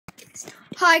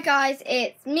Hi guys,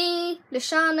 it's me,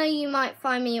 Lashana. You might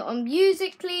find me on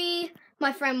Musical.ly.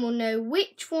 My friend will know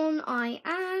which one I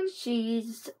am.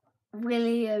 She's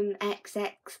William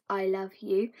XX, I love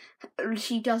you.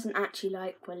 She doesn't actually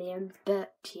like William,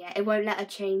 but yeah, it won't let her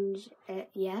change it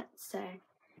yet, so...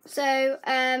 So,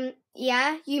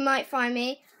 yeah, you might find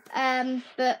me,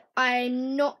 but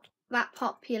I'm not that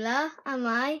popular, am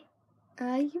I?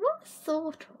 You are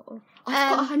sort of. I've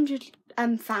got 100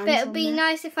 fans. But it would be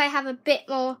nice if I have a bit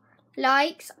more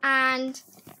likes, and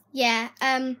yeah,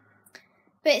 I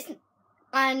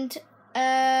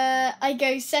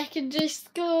go secondary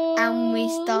school, and we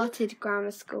started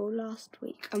grammar school last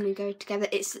week, and we go together.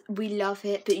 We love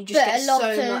it, but you just get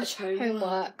so much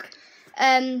homework.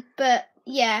 But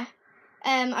yeah,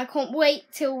 I can't wait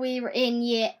till we're in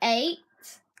year 8.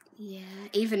 Yeah,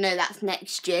 even though that's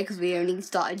next year because we only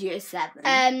started year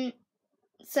 7.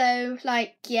 So,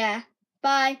 yeah,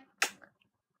 bye.